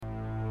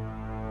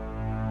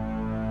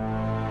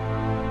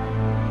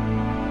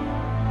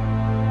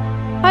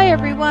Hi,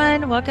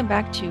 everyone. Welcome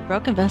back to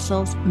Broken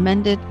Vessels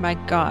Mended by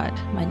God.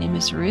 My name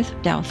is Ruth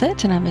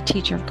Douthit, and I'm a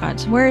teacher of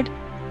God's Word.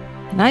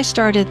 And I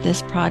started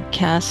this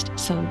podcast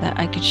so that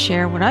I could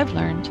share what I've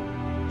learned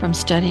from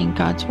studying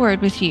God's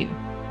Word with you.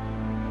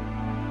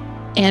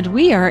 And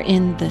we are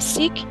in the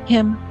Seek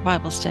Him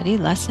Bible Study,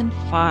 Lesson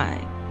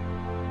 5.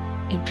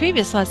 In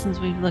previous lessons,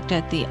 we've looked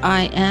at the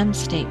I am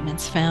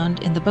statements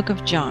found in the book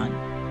of John.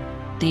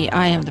 The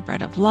I am the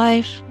bread of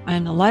life, I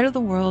am the light of the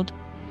world,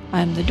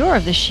 I am the door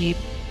of the sheep,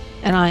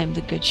 and I am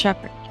the good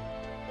shepherd.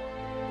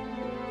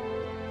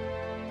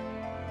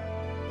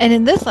 And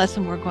in this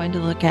lesson, we're going to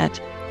look at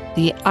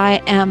the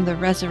I am the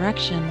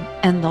resurrection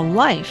and the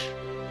life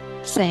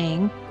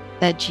saying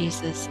that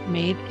Jesus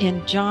made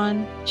in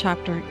John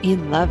chapter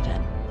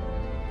 11.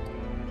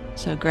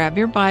 So grab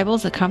your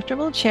Bibles, a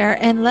comfortable chair,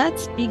 and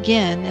let's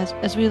begin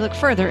as we look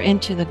further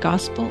into the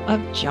Gospel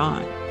of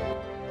John.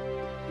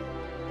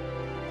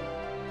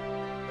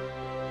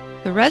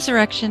 The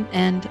resurrection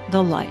and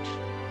the life.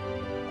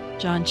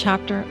 John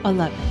chapter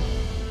 11.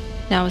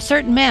 Now a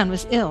certain man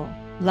was ill,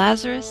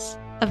 Lazarus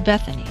of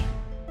Bethany,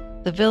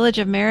 the village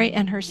of Mary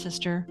and her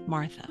sister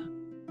Martha.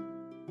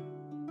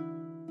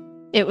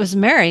 It was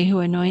Mary who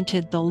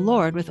anointed the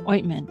Lord with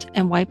ointment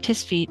and wiped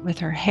his feet with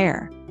her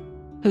hair,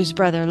 whose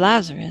brother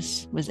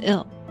Lazarus was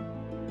ill.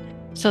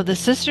 So the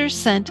sisters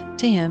sent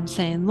to him,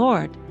 saying,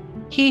 Lord,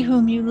 he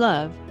whom you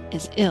love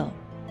is ill.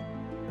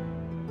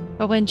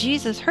 But when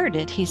Jesus heard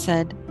it, he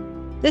said,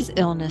 This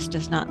illness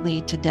does not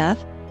lead to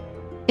death.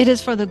 It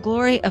is for the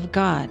glory of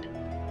God,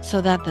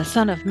 so that the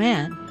Son of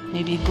Man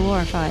may be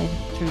glorified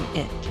through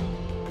it.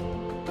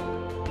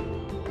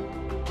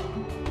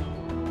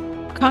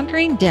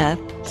 Conquering death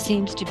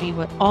seems to be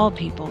what all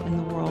people in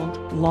the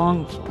world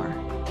long for.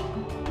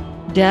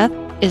 Death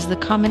is the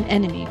common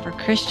enemy for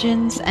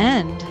Christians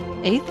and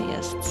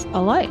atheists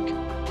alike.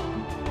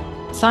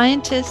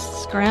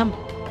 Scientists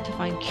scramble to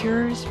find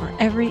cures for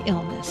every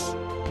illness.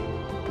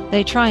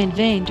 They try in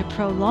vain to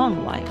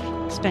prolong life,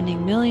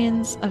 spending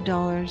millions of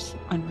dollars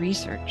on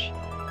research.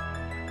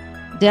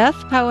 Death,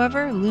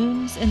 however,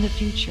 looms in the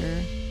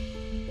future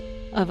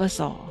of us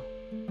all.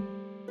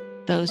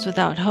 Those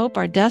without hope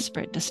are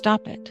desperate to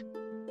stop it.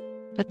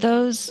 But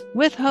those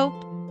with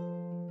hope,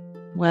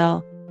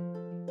 well,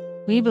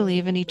 we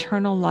believe in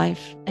eternal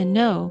life and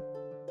know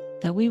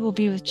that we will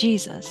be with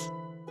Jesus.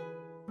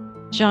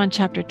 John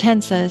chapter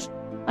 10 says,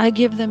 I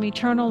give them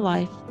eternal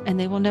life, and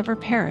they will never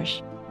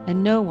perish,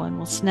 and no one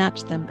will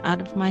snatch them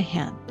out of my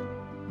hand.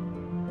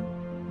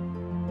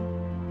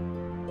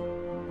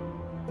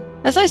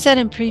 As I said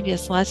in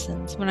previous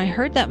lessons, when I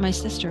heard that my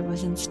sister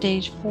was in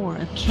stage 4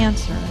 of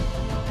cancer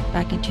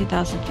back in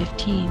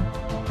 2015,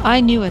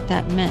 I knew what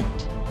that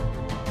meant.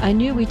 I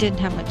knew we didn't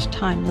have much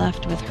time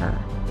left with her.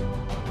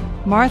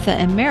 Martha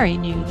and Mary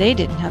knew they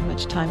didn't have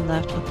much time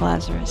left with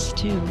Lazarus,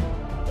 too.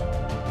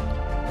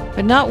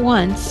 But not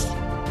once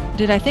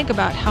did I think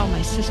about how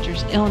my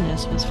sister's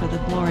illness was for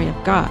the glory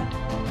of God,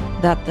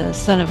 that the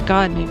Son of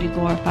God may be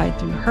glorified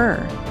through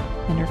her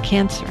and her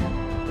cancer.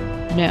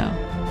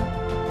 No.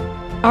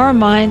 Our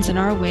minds and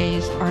our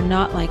ways are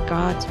not like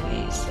God's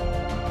ways.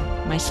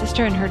 My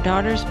sister and her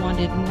daughters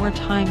wanted more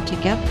time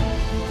together.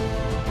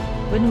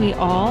 Wouldn't we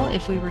all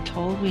if we were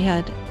told we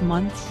had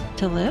months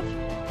to live?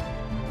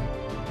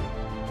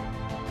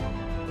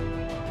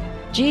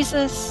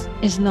 Jesus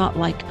is not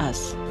like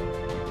us.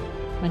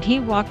 When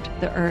he walked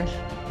the earth,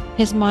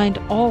 his mind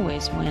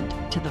always went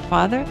to the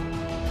Father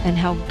and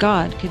how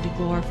God could be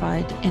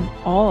glorified in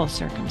all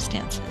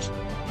circumstances.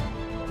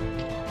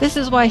 This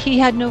is why he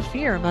had no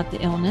fear about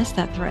the illness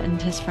that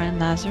threatened his friend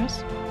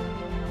Lazarus.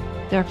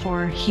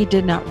 Therefore, he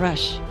did not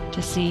rush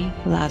to see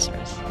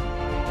Lazarus.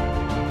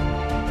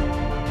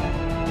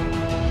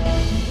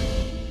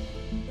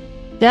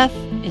 Death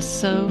is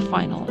so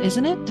final,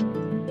 isn't it?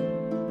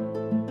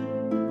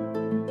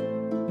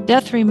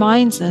 Death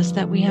reminds us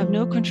that we have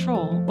no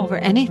control over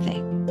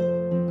anything.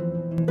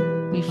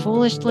 We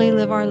foolishly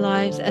live our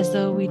lives as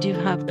though we do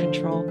have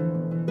control.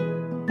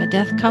 But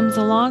death comes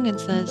along and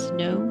says,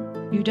 no,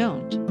 you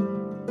don't.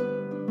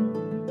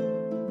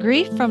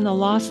 Grief from the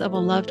loss of a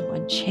loved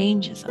one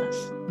changes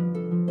us.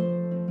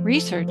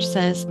 Research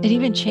says it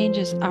even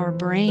changes our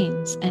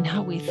brains and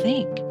how we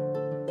think.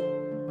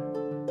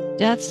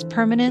 Death's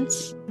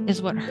permanence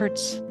is what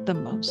hurts the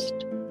most.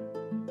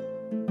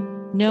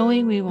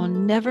 Knowing we will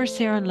never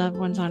see our loved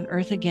ones on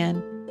earth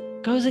again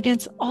goes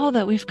against all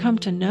that we've come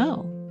to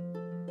know.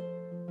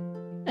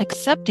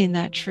 Accepting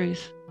that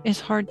truth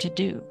is hard to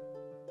do.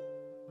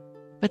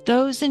 But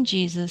those in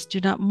Jesus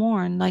do not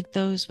mourn like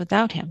those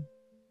without him.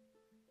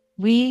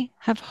 We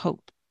have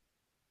hope.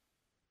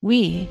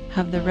 We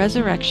have the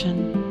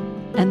resurrection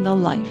and the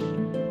life.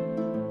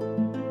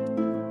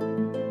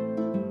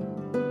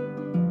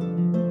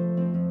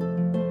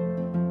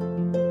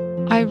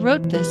 I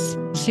wrote this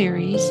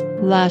series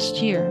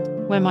last year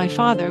when my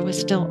father was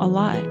still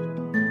alive.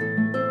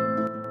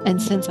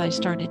 And since I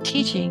started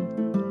teaching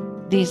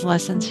these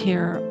lessons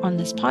here on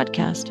this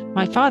podcast,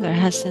 my father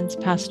has since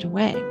passed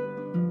away.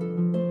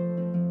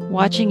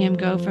 Watching him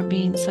go from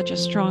being such a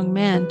strong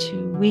man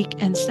to weak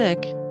and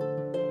sick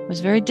was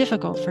very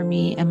difficult for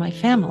me and my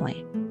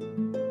family.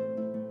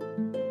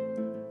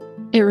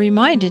 It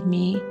reminded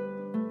me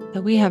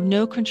that we have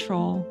no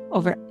control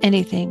over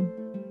anything.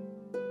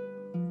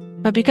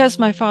 But because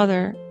my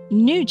father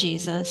knew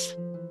Jesus,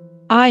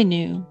 I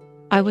knew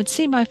I would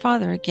see my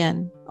father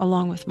again,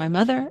 along with my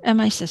mother and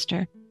my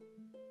sister,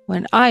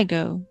 when I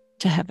go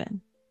to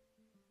heaven.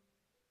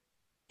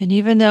 And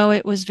even though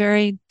it was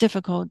very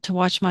difficult to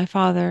watch my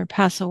father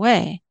pass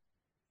away,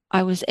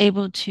 I was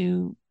able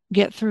to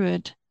get through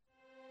it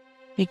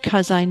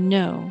because I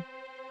know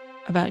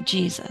about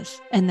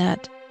Jesus and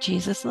that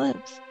Jesus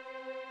lives.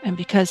 And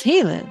because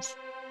he lives,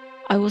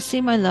 I will see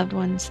my loved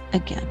ones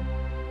again.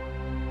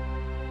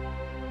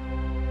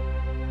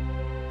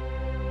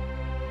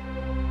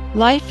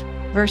 Life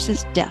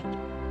versus death.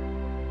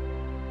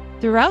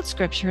 Throughout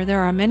Scripture,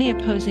 there are many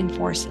opposing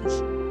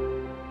forces.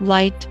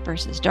 Light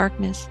versus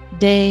darkness,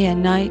 day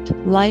and night,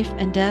 life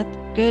and death,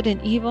 good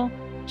and evil,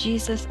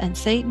 Jesus and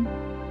Satan.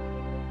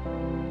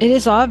 It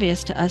is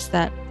obvious to us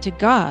that, to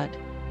God,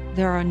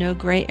 there are no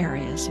gray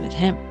areas with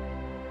him.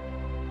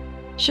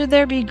 Should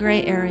there be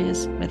gray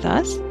areas with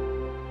us?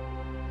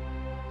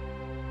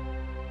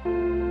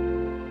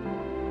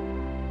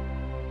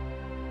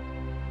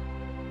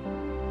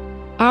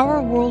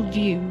 Our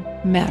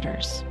worldview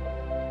matters.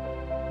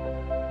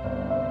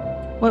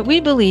 What we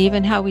believe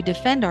and how we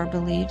defend our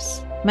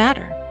beliefs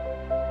matter.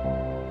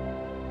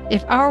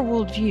 If our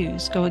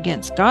worldviews go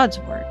against God's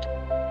word,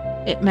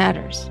 it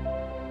matters.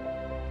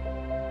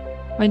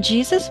 When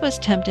Jesus was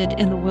tempted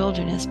in the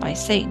wilderness by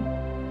Satan,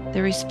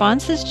 the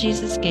responses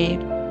Jesus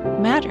gave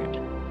mattered.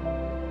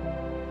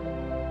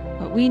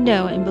 What we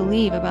know and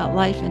believe about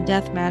life and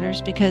death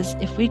matters because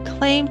if we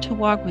claim to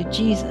walk with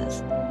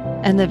Jesus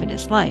and live in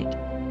his light,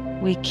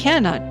 we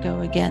cannot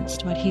go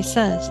against what he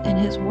says in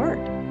his word.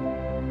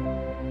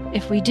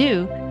 If we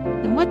do,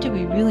 then what do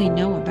we really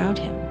know about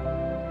him?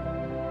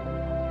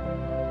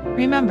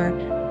 Remember,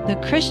 the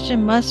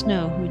Christian must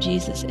know who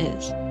Jesus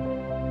is.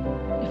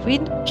 If we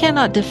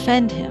cannot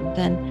defend him,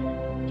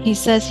 then he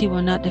says he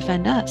will not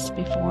defend us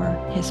before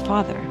his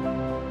Father.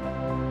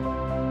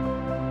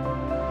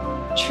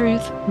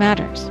 Truth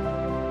matters.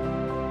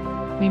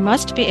 We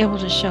must be able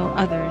to show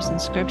others in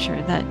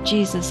Scripture that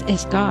Jesus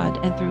is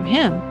God, and through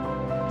him,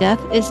 death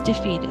is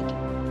defeated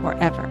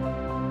forever.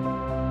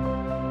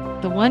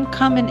 The one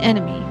common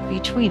enemy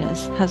between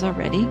us has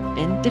already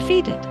been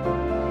defeated.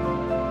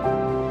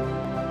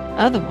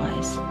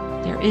 Otherwise,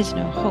 there is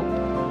no hope,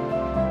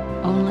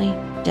 only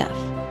death.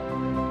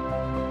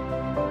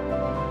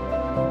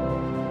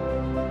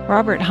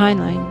 Robert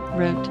Heinlein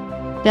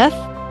wrote, "Death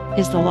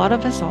is the lot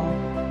of us all,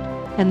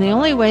 and the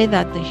only way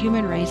that the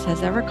human race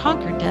has ever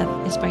conquered death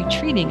is by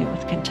treating it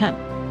with contempt,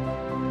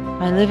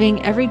 by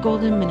living every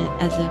golden minute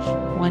as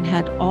if one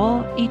had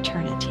all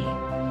eternity.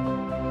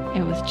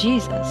 And with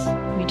Jesus,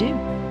 we do."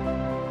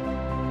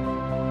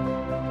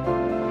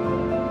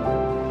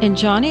 In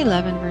John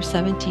 11, verse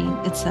 17,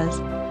 it says,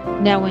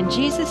 "Now when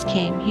Jesus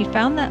came, he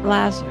found that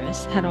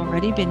Lazarus had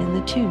already been in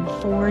the tomb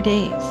 4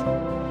 days.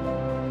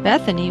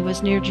 Bethany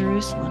was near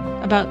Jerusalem,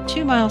 about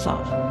 2 miles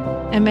off,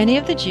 and many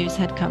of the Jews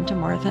had come to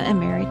Martha and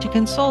Mary to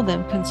console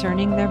them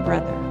concerning their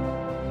brother."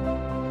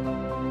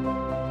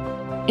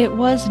 It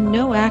was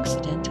no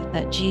accident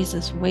that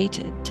Jesus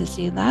waited to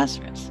see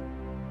Lazarus.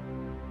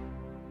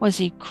 Was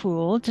he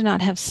cruel to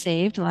not have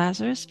saved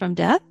Lazarus from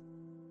death?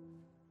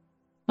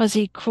 Was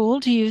he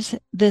cruel to use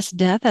this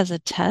death as a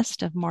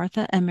test of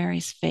Martha and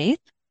Mary's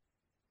faith?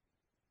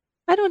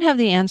 I don't have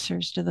the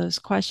answers to those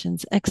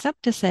questions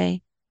except to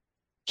say,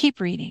 keep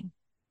reading.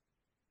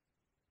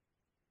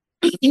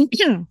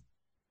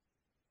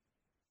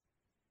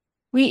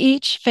 We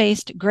each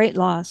faced great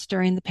loss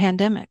during the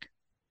pandemic.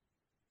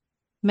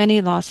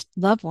 Many lost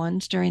loved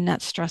ones during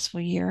that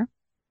stressful year.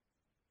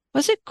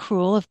 Was it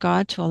cruel of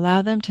God to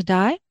allow them to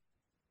die?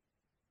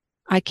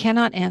 I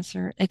cannot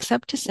answer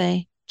except to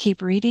say,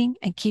 keep reading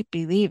and keep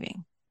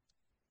believing.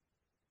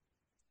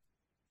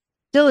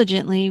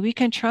 Diligently, we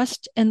can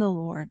trust in the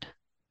Lord.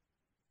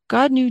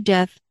 God knew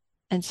death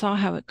and saw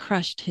how it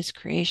crushed his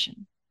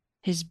creation,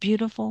 his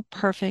beautiful,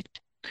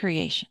 perfect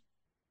creation.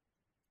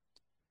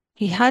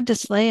 He had to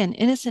slay an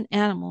innocent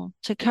animal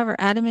to cover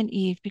Adam and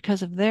Eve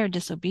because of their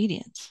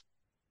disobedience.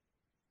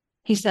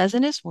 He says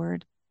in his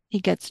word,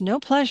 he gets no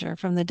pleasure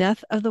from the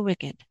death of the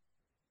wicked.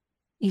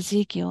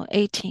 Ezekiel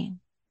 18.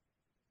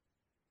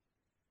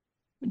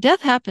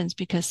 Death happens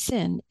because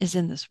sin is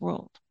in this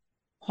world.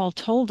 Paul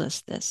told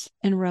us this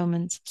in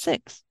Romans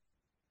 6.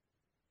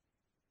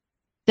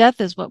 Death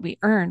is what we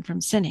earn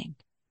from sinning.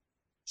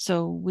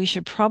 So we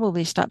should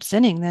probably stop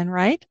sinning then,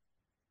 right?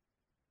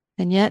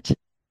 And yet,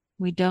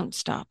 we don't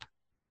stop.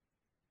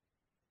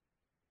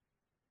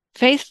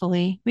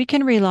 Faithfully, we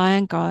can rely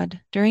on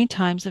God during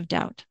times of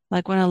doubt,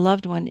 like when a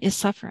loved one is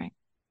suffering.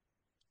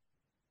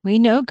 We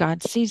know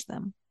God sees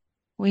them.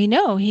 We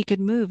know he could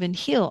move and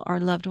heal our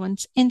loved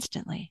ones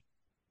instantly.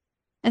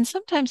 And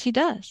sometimes he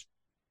does.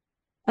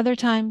 Other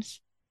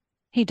times,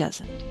 he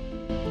doesn't.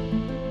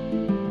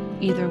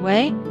 Either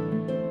way,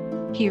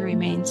 he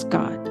remains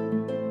God.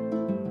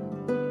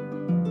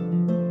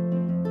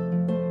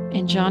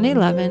 John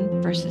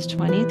 11, verses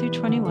 20 through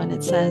 21,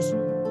 it says,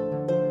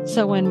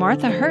 "So when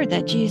Martha heard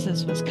that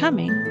Jesus was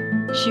coming,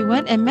 she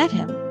went and met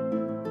him,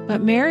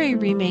 but Mary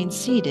remained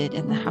seated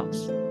in the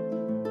house.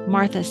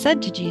 Martha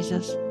said to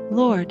Jesus,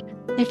 'Lord,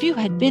 if you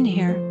had been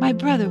here, my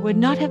brother would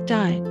not have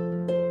died.'"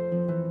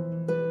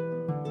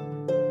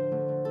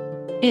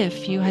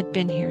 If you had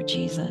been here,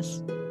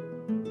 Jesus.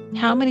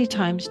 How many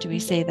times do we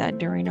say that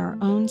during our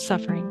own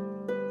suffering?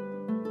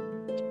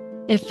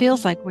 It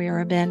feels like we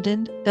are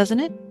abandoned, doesn't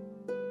it?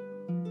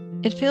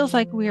 It feels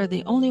like we are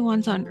the only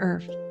ones on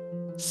earth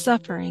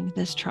suffering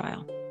this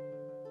trial.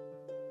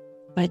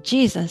 But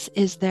Jesus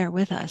is there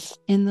with us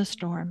in the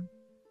storm.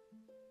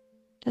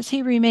 Does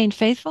he remain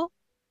faithful?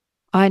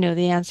 I know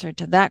the answer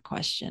to that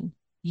question.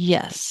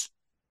 Yes.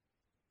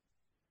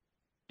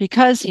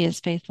 Because he is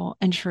faithful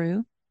and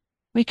true,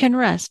 we can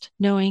rest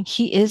knowing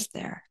he is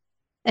there,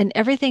 and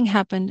everything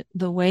happened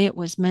the way it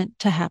was meant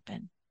to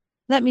happen.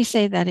 Let me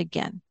say that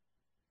again.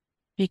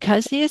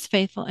 Because he is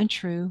faithful and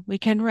true, we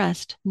can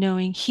rest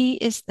knowing he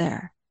is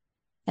there,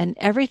 and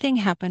everything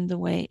happened the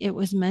way it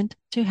was meant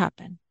to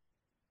happen.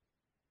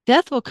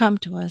 Death will come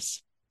to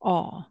us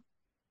all,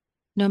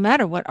 no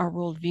matter what our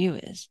worldview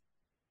is.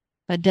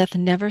 But death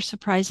never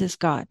surprises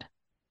God.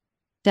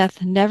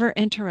 Death never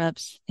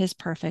interrupts his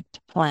perfect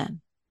plan.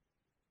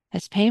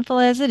 As painful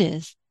as it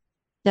is,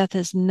 death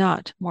is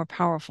not more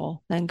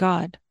powerful than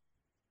God.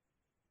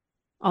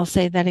 I'll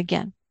say that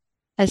again.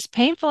 As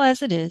painful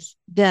as it is,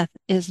 death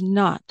is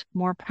not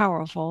more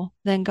powerful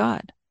than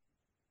God.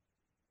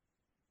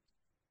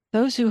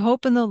 Those who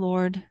hope in the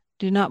Lord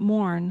do not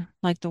mourn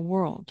like the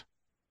world.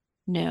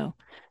 No,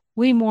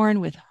 we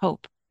mourn with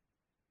hope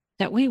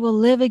that we will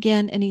live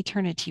again in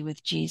eternity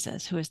with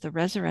Jesus, who is the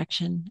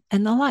resurrection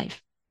and the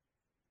life.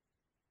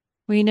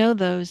 We know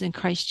those in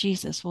Christ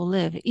Jesus will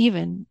live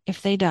even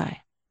if they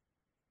die.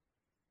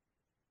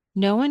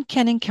 No one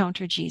can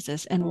encounter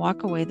Jesus and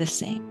walk away the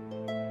same.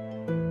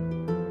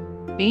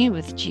 Being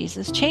with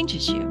Jesus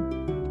changes you.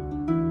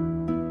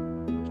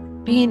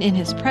 Being in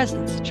his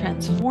presence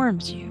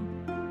transforms you.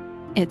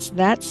 It's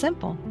that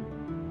simple.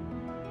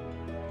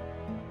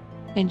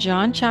 In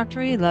John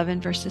chapter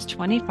 11, verses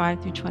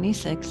 25 through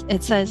 26,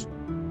 it says,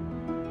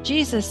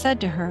 "Jesus said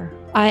to her,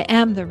 'I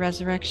am the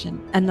resurrection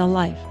and the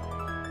life.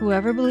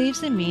 Whoever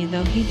believes in me,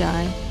 though he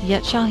die,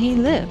 yet shall he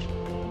live.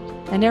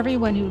 And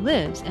everyone who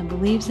lives and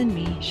believes in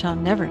me shall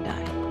never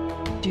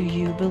die.' Do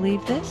you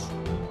believe this?"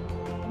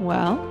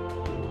 Well,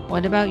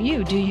 what about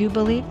you? Do you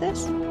believe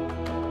this?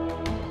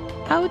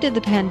 How did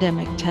the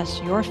pandemic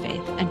test your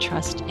faith and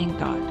trust in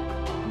God?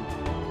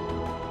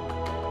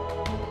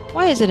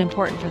 Why is it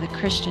important for the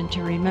Christian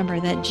to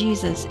remember that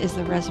Jesus is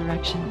the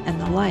resurrection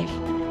and the life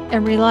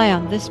and rely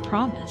on this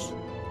promise?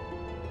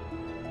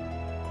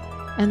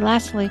 And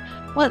lastly,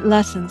 what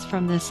lessons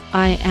from this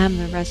 "I am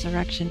the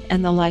resurrection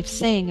and the life"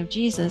 saying of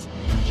Jesus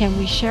can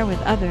we share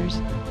with others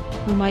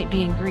who might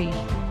be in grief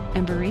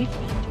and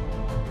bereavement?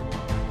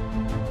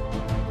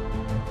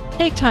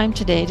 Take time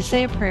today to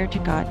say a prayer to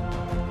God,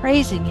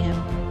 praising him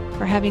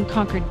for having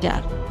conquered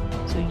death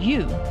so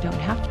you don't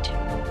have to.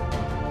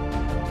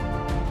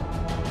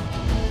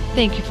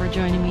 Thank you for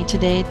joining me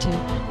today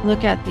to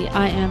look at the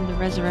 "I am the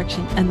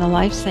resurrection and the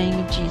life" saying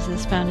of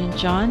Jesus found in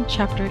John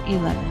chapter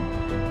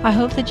 11. I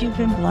hope that you've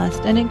been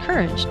blessed and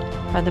encouraged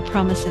by the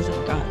promises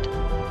of God,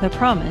 the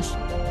promise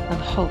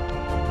of hope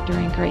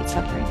during great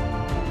suffering,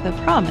 the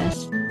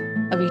promise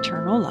of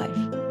eternal life.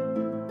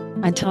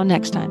 Until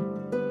next time,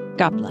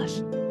 God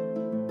bless.